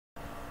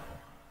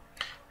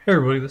Hey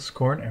everybody, this is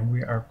Corn, and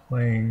we are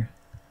playing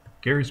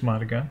Gary's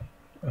Mod again.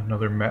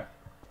 Another map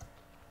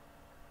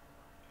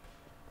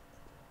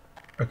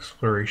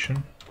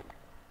exploration.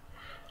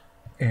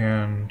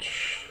 And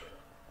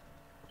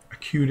I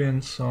queued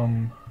in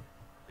some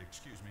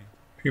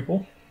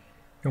people,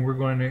 and we're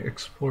going to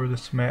explore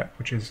this map,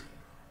 which is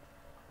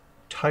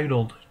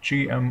titled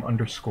GM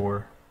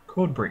underscore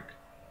codebreak.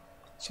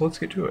 So let's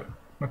get to it.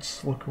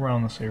 Let's look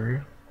around this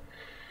area,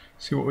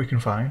 see what we can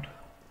find,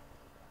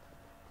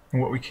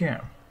 and what we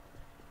can't.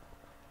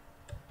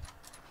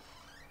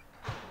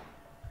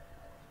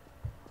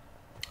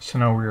 So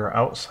now we are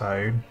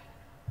outside.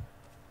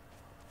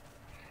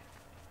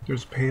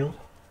 There's a pail.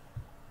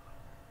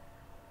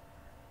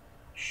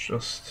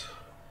 Just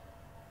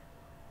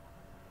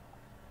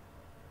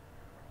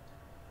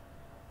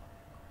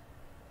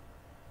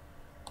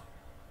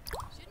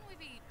Shouldn't we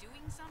be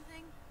doing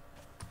something?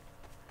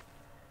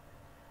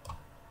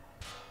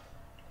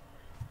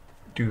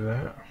 do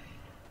that.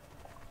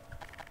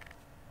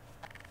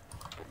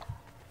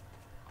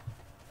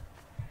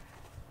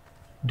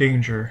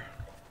 Danger.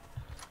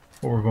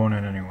 But we're going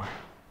in anyway.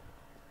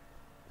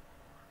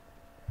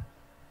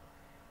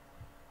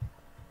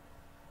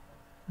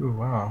 Ooh,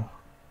 wow.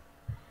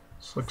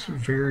 This looks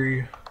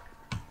very,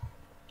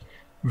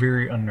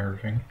 very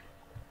unnerving.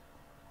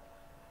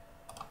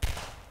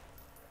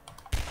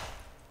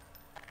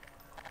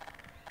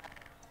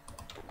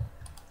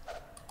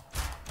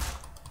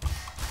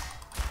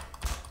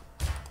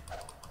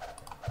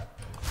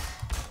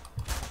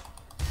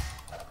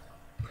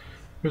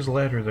 There's a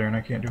ladder there and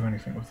I can't do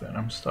anything with it.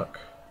 I'm stuck.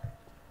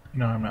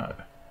 No, I'm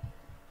not.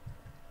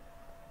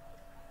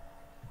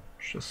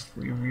 Just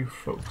leave you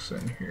folks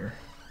in here.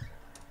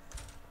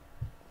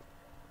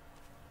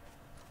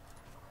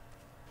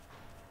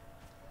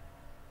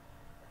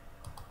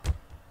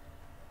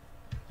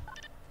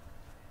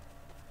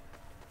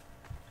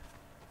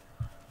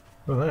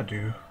 What'll that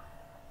do?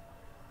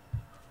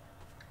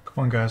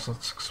 Come on guys,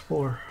 let's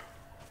explore.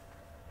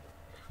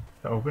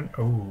 That open?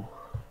 Oh.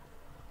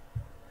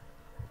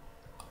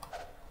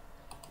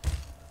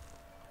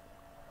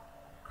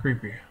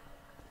 Creepy.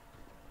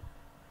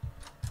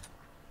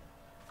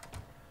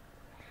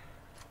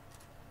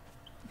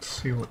 Let's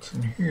see what's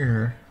in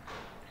here.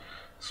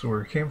 So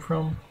where it came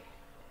from?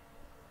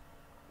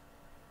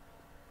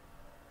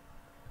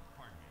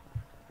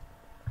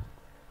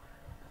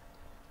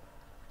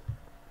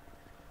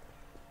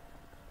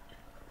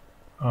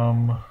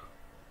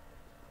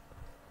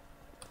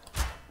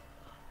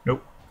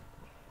 Nope.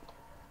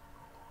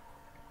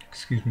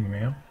 Excuse me,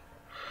 ma'am.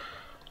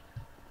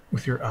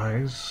 With your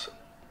eyes.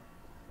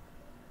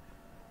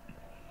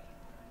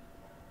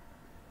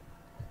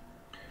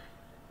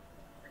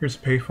 Here's a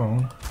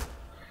payphone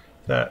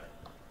that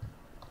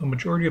the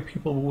majority of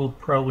people will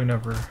probably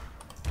never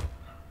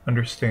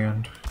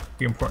understand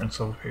the importance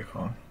of a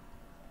payphone.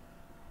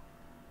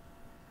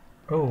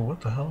 Oh,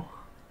 what the hell?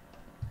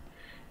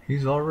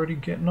 He's already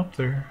getting up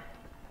there.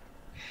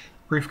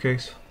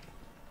 Briefcase.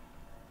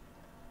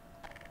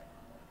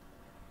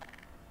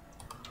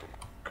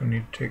 Gonna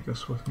need to take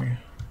this with me.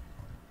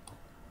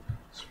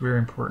 It's very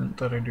important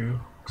that I do.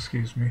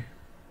 Excuse me.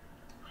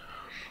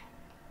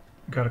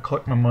 Gotta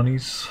collect my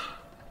monies.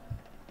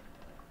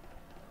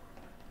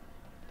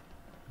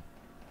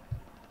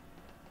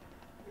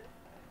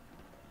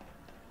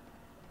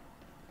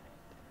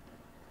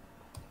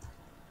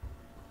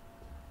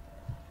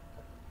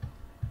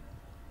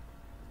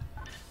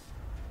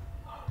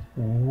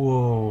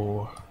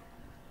 Whoa.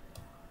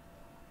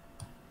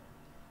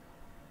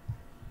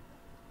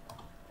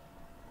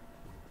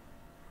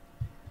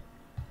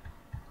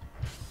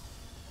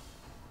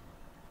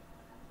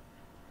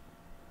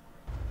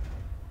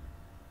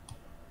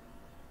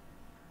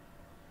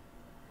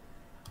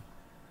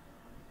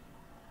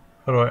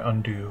 How do I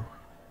undo?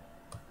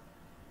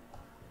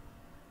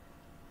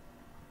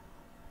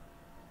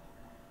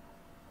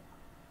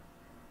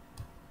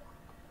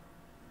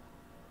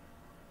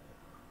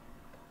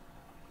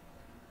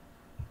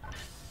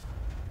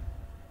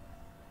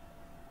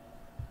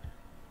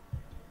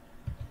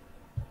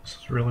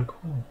 This is really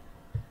cool.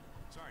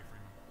 Sorry,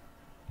 Freeman.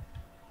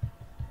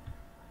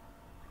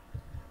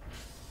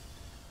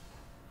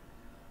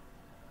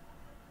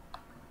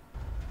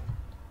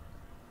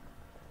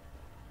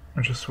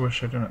 I just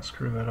wish I didn't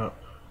screw that up.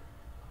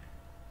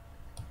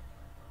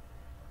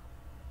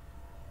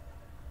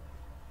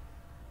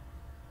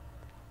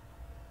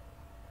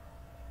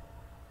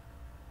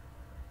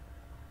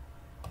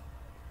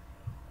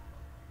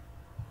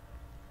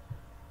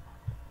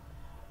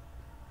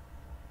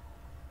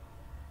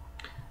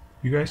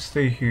 You guys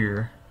stay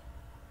here.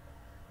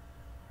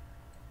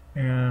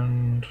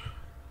 And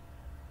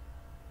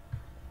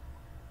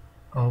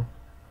I'll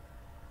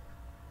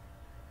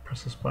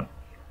press this button.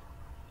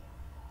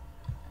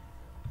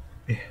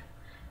 Yeah.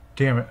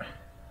 Damn it.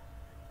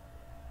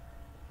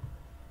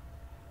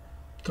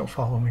 Don't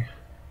follow me.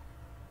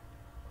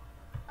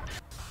 Ow!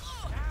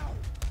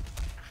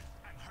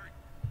 I'm hurt.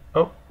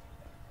 Oh,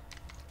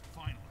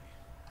 Finally.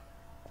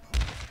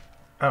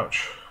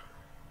 ouch.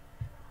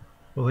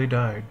 Well, they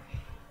died.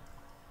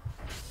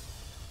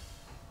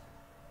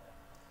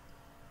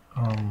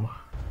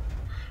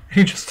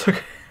 He just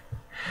took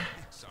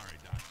Sorry,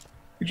 Doc.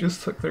 he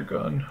just took their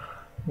gun.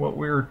 Well,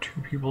 we were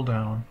 2 people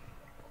down.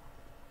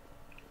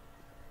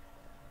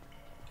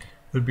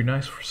 It'd be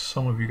nice for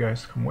some of you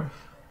guys to come with.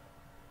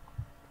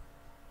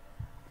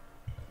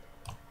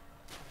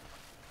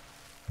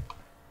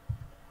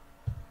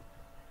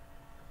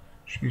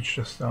 She's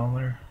just down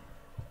there.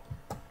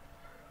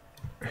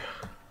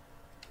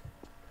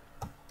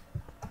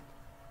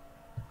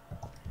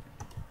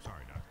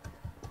 Sorry, Doc.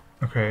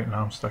 Okay,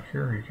 now I'm stuck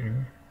here. Are you kidding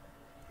me?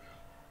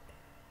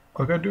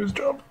 All I gotta do is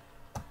jump.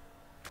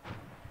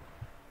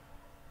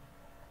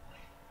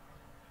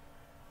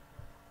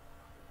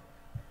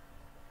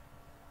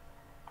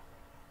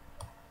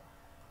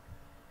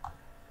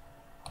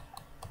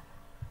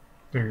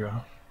 There you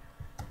go.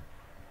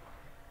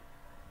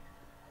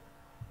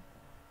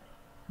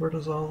 Where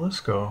does all this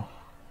go?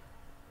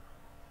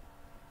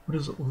 Where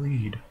does it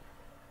lead?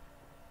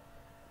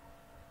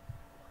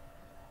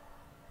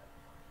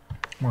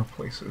 More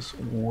places.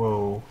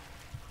 Whoa.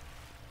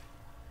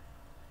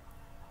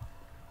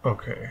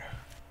 Okay.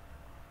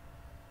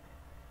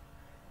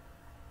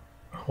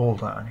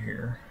 Hold on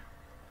here.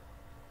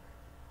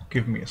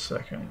 Give me a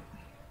second.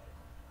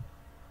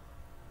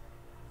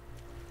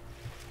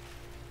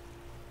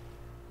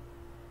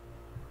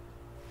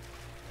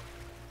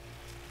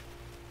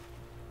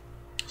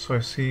 So I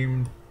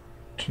seem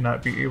to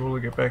not be able to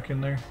get back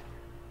in there.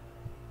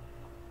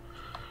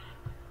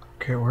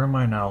 Okay, where am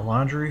I now?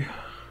 Laundry?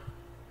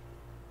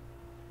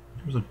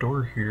 There's a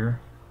door here.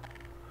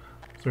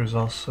 There's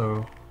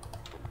also...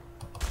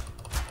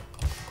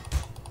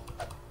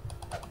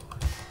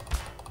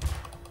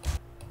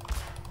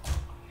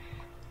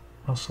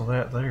 also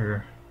that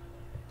there.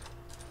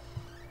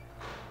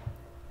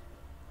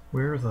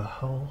 Where the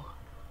hell?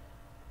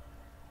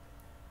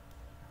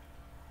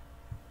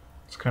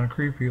 It's kind of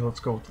creepy. Let's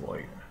go with the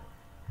light.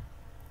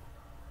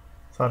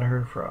 Thought I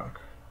heard a frog.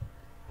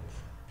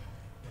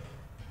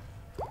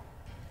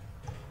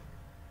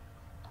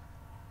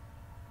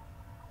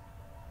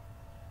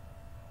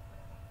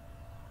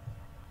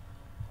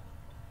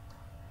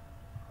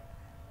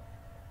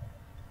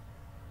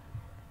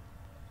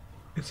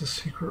 It's a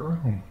secret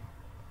room.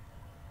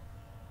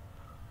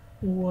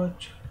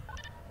 What?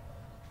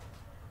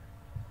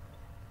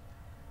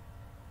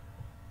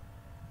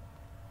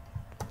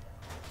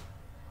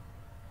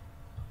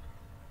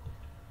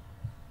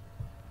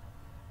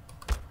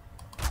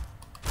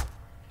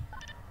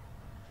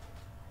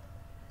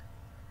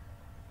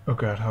 Oh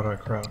god, how do I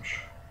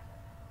crouch?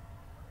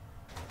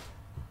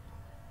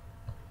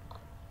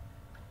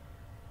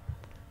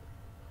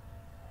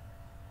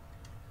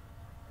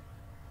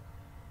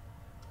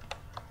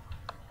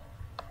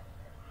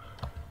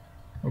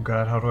 Oh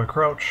god, how do I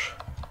crouch?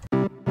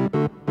 I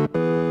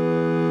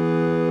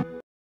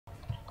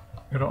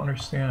don't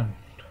understand.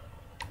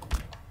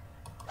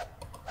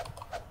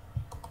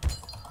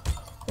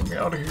 Let me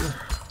out of here.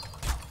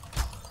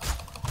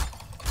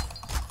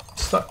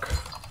 Stuck.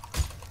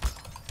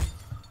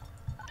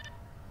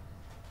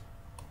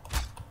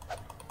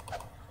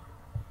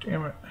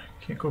 Damn it,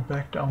 can't go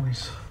back down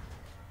these.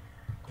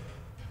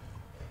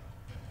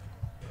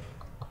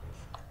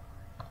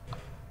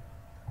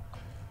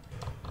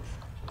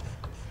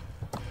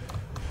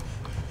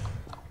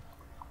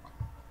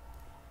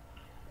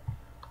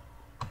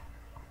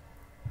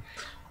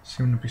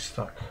 Seem to be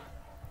stuck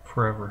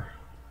forever,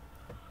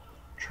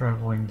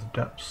 traveling the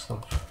depths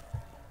of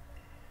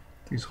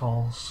these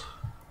halls.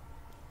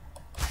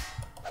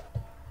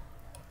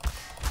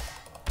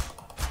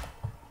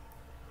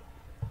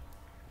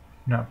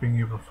 Not being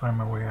able to find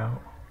my way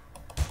out.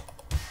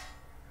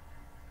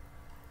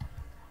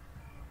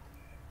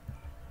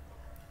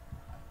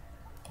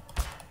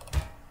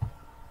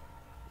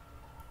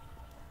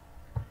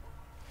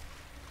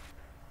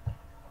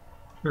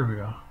 Here we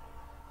go.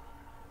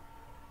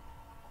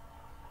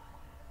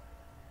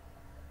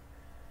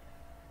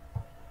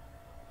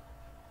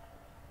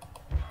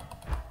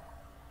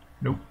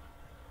 Nope.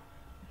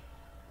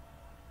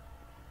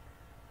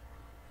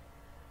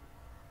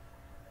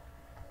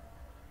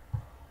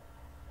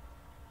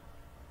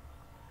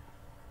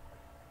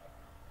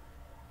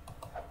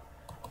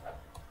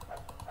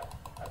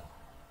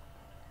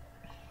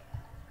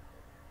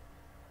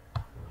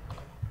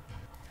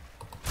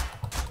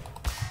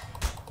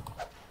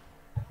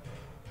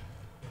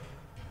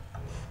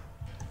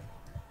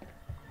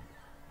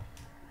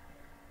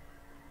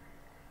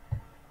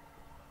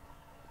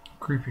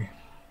 Creepy.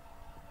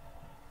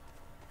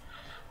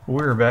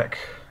 We're back.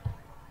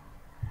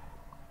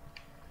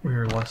 We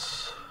are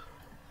less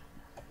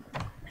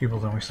people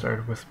than we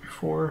started with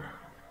before.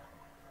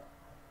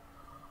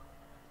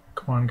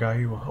 Come on, guy,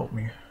 you will help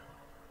me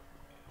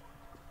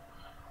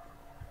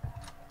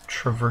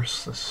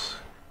traverse this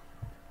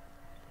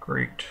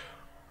great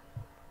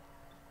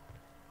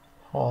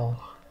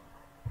hall.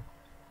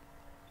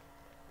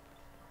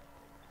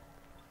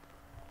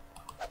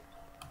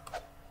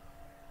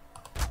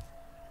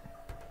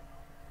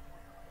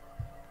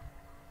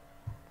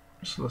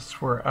 So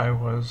that's where I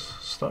was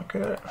stuck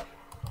at.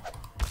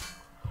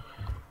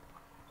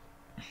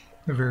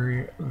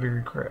 Very,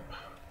 very crap.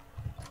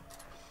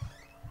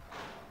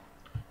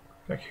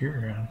 Back here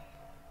again.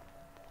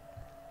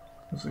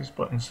 What's these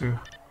buttons do?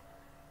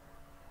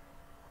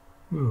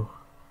 Ooh.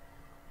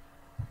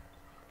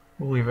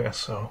 We'll leave it as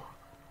so.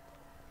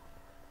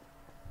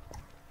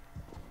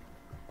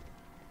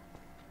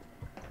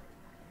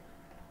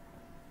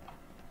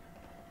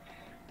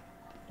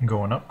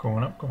 Going up,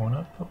 going up, going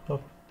up, up,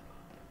 up.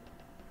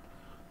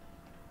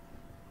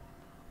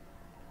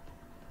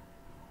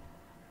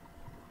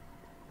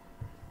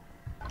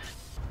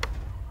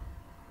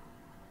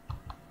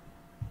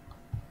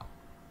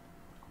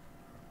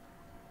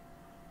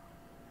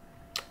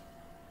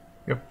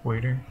 Yep,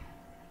 waiting.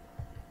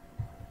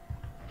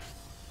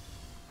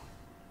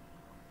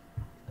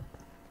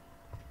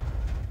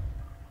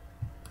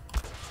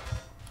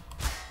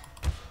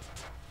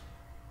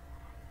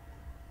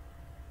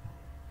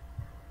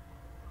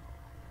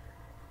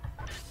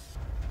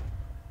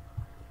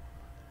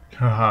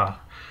 Haha.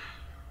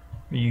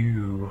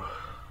 You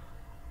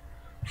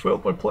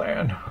failed my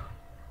plan.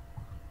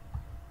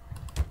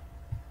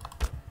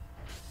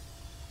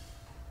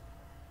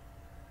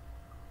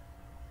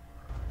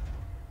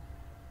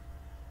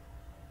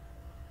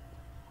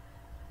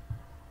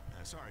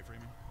 Sorry,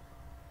 Freeman.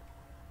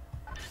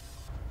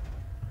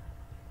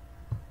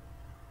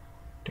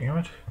 Damn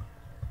it.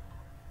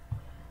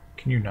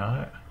 Can you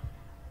not?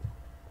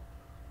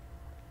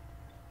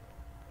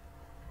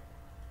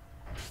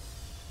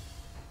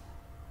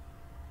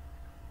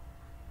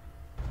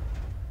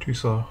 Too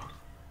slow.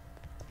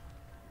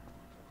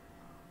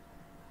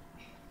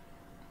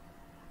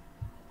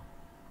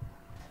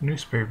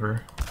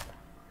 Newspaper.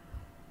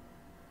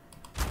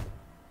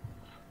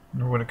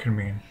 Wonder what it could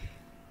mean.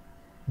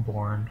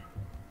 Born.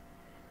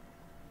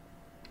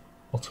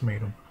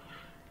 Ultimatum.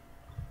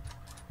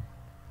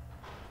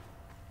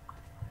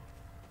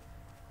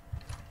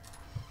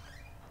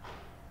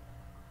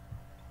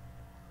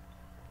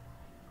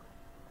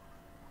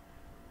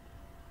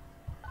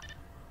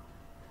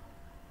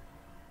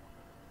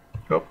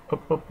 Up,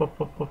 up, up,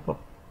 up, up, up,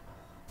 up.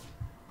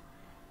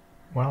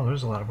 Wow,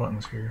 there's a lot of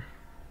buttons here.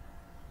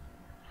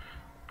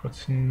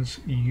 Buttons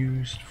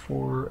used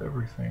for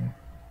everything.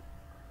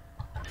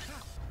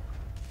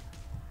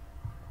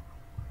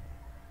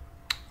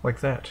 Like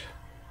that.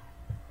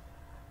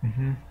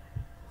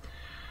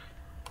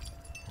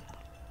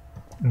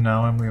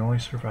 Now I'm the only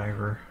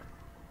survivor.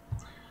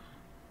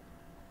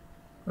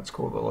 That's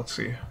cool though, let's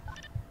see.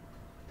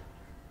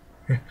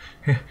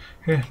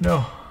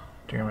 No.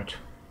 Damn it.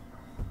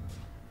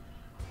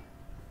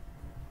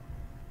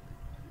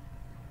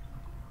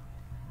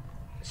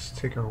 Let's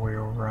take our way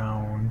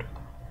around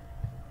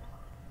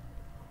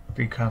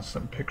the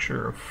constant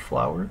picture of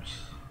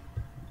flowers.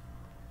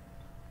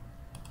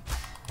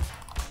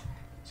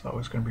 It's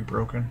always going to be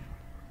broken.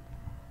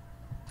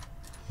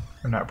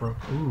 Or not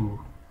broken.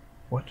 Ooh.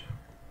 What?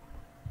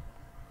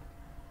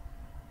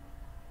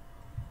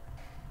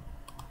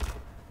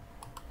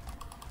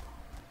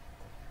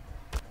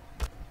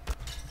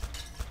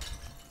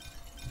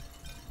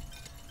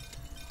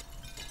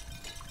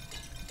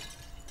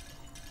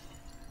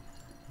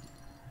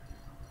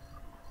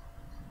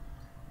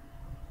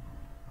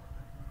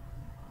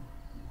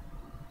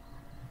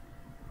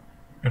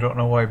 I don't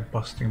know why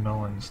busting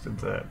melons did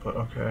that, but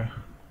okay.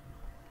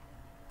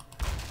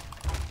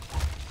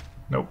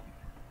 Nope.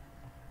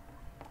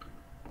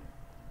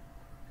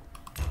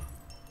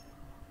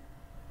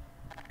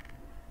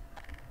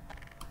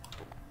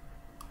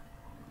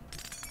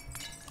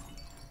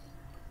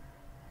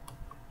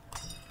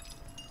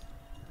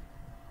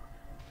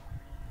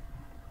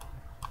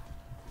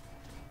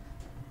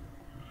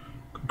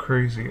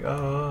 Crazy.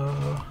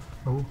 Oh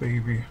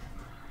baby.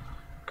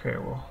 Okay,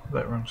 well,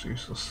 that room's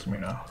useless to me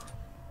now.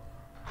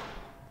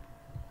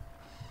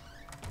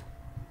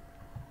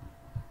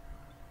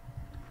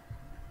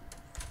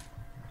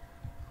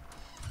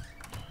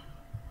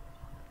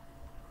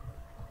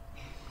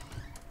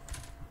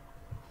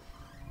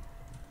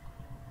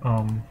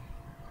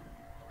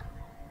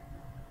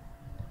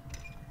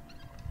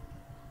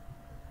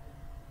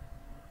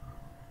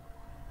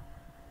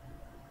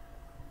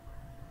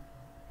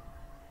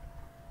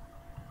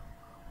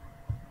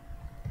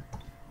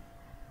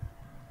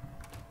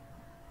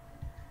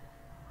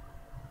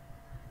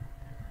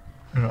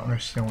 I don't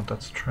understand what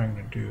that's trying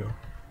to do.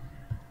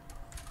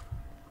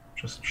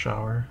 Just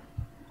shower.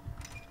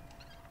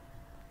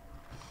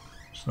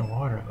 There's no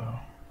water though.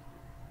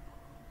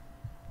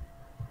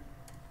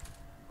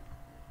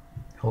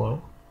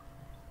 Hello?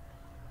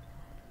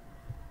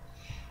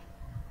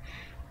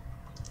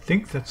 I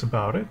think that's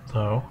about it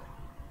though.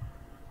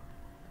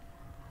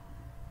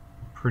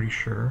 Pretty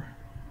sure.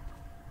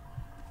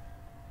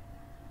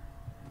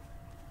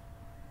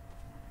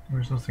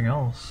 There's nothing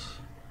else.